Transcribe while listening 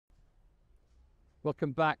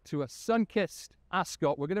Welcome back to a sun-kissed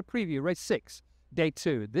Ascot. We're going to preview race 6, day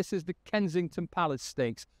 2. This is the Kensington Palace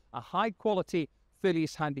Stakes, a high-quality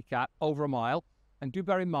fillies handicap over a mile. And do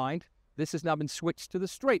bear in mind, this has now been switched to the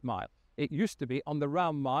straight mile. It used to be on the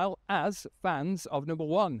round mile, as fans of number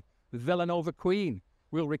 1, Villanova Queen,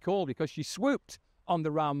 will recall, because she swooped on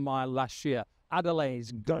the round mile last year.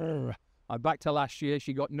 Adelaide's grrr. Back to last year,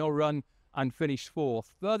 she got no run and finished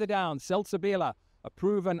 4th. Further down, Salsabila, a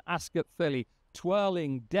proven Ascot filly,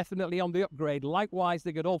 twirling, definitely on the upgrade. Likewise,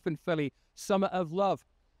 the Godolphin filly, Summer of Love.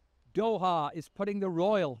 Doha is putting the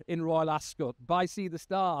Royal in Royal Ascot. By Sea the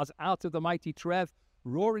Stars out of the mighty Trev.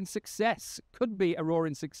 Roaring Success could be a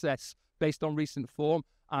roaring success based on recent form.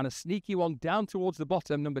 And a sneaky one down towards the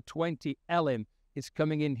bottom, number 20, Elim, is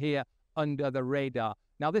coming in here under the radar.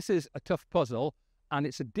 Now, this is a tough puzzle, and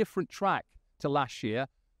it's a different track to last year.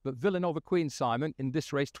 But Villanova Queen, Simon, in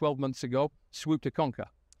this race 12 months ago, swooped to conquer.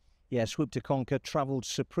 Yeah, swooped to conquer, travelled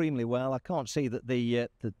supremely well. I can't see that the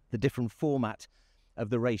different format of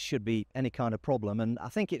the race should be any kind of problem. And I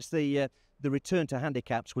think it's the return to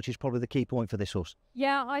handicaps, which is probably the key point for this horse.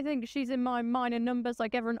 Yeah, I think she's in my minor numbers. I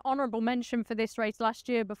gave her an honourable mention for this race last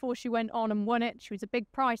year before she went on and won it. She was a big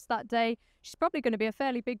price that day. She's probably going to be a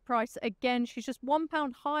fairly big price again. She's just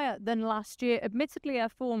 £1 higher than last year. Admittedly, her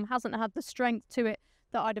form hasn't had the strength to it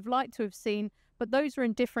that I'd have liked to have seen, but those are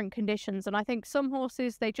in different conditions. And I think some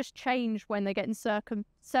horses, they just change when they get in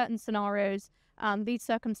certain scenarios. And these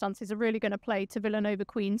circumstances are really going to play to Villanova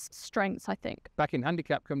Queen's strengths, I think. Back in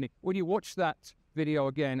handicap company, when you watch that video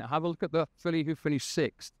again, have a look at the filly who finished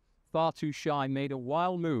 6th. Far Too Shy made a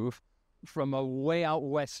wild move from a way out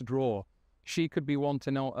west draw. She could be one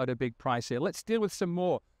to know at a big price here. Let's deal with some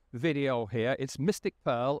more video here. It's Mystic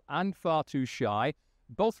Pearl and Far Too Shy.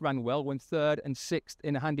 Both ran well, went 3rd and 6th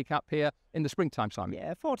in a handicap here in the springtime, Simon.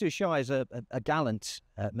 Yeah, Far Too Shy is a gallant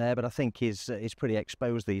mare, but I think is pretty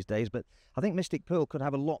exposed these days. But I think Mystic Pearl could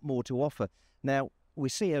have a lot more to offer. Now, we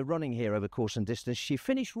see her running here over course and distance. She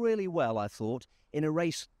finished really well, I thought, in a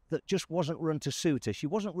race that just wasn't run to suit her. She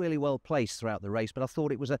wasn't really well placed throughout the race, but I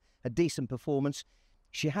thought it was a decent performance.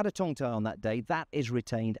 She had a tongue tie on that day. That is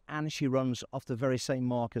retained, and she runs off the very same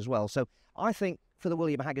mark as well. So I think for the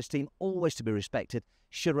William Haggas team, always to be respected,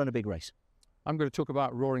 should run a big race. I'm going to talk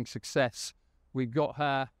about Roaring Success. We've got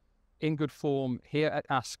her in good form here at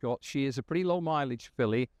Ascot. She is a pretty low mileage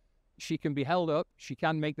filly. She can be held up. She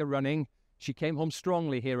can make the running. She came home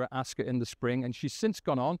strongly here at Ascot in the spring, and she's since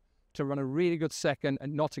gone on to run a really good second at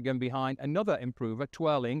Nottingham behind another improver,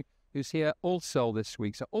 Twirling, who's here also this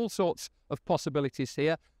week. So all sorts of possibilities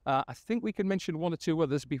here. I think we can mention one or two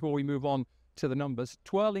others before we move on to the numbers.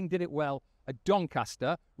 Twirling did it well at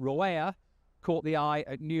Doncaster. Roea caught the eye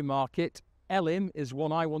at Newmarket. Elim is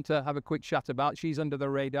one I want to have a quick chat about. She's under the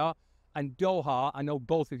radar. And Doha, I know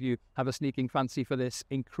both of you have a sneaking fancy for this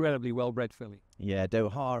incredibly well-bred filly. Yeah,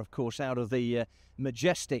 Doha, of course, out of the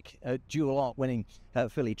majestic dual art winning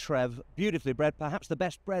filly Trev. Beautifully bred, perhaps the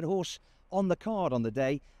best bred horse on the card on the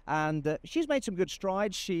day. And she's made some good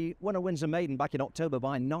strides. She won a Windsor Maiden back in October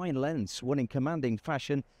by 9 lengths, won in commanding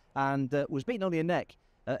fashion, and was beaten only a neck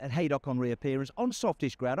at Haydock on reappearance on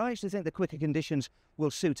softish ground. I actually think the quicker conditions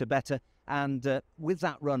will suit her better, and with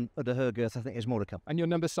that run under her girth, I think there's more to come. And your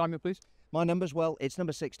numbers, Simon, please? My numbers, well, it's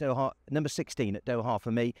number 16 at Doha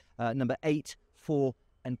for me, number 8, 4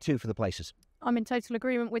 and 2 for the places. I'm in total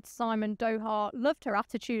agreement with Simon. Doha loved her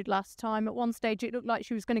attitude last time. At one stage, it looked like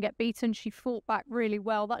she was going to get beaten. She fought back really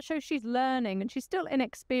well. That shows she's learning, and she's still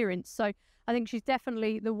inexperienced. So I think she's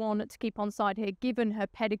definitely the one to keep on side here, given her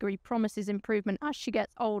pedigree promises improvement as she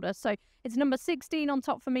gets older. So it's number 16 on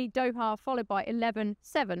top for me, Doha, followed by 11,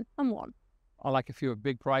 7 and 1. I like a few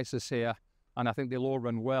big prices here, and I think they'll all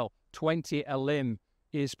run well. 20, Elim,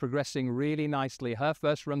 is progressing really nicely. Her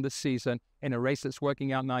first run this season in a race that's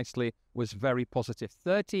working out nicely was very positive.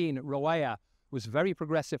 13, Roea, was very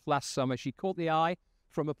progressive last summer. She caught the eye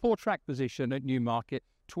from a poor track position at Newmarket.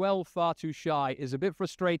 12, Far Too Shy, is a bit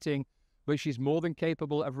frustrating, but she's more than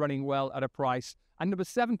capable of running well at a price. And number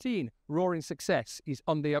 17, Roaring Success, is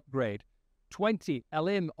on the upgrade. 20,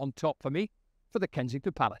 Elim on top for me for the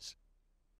Kensington Palace.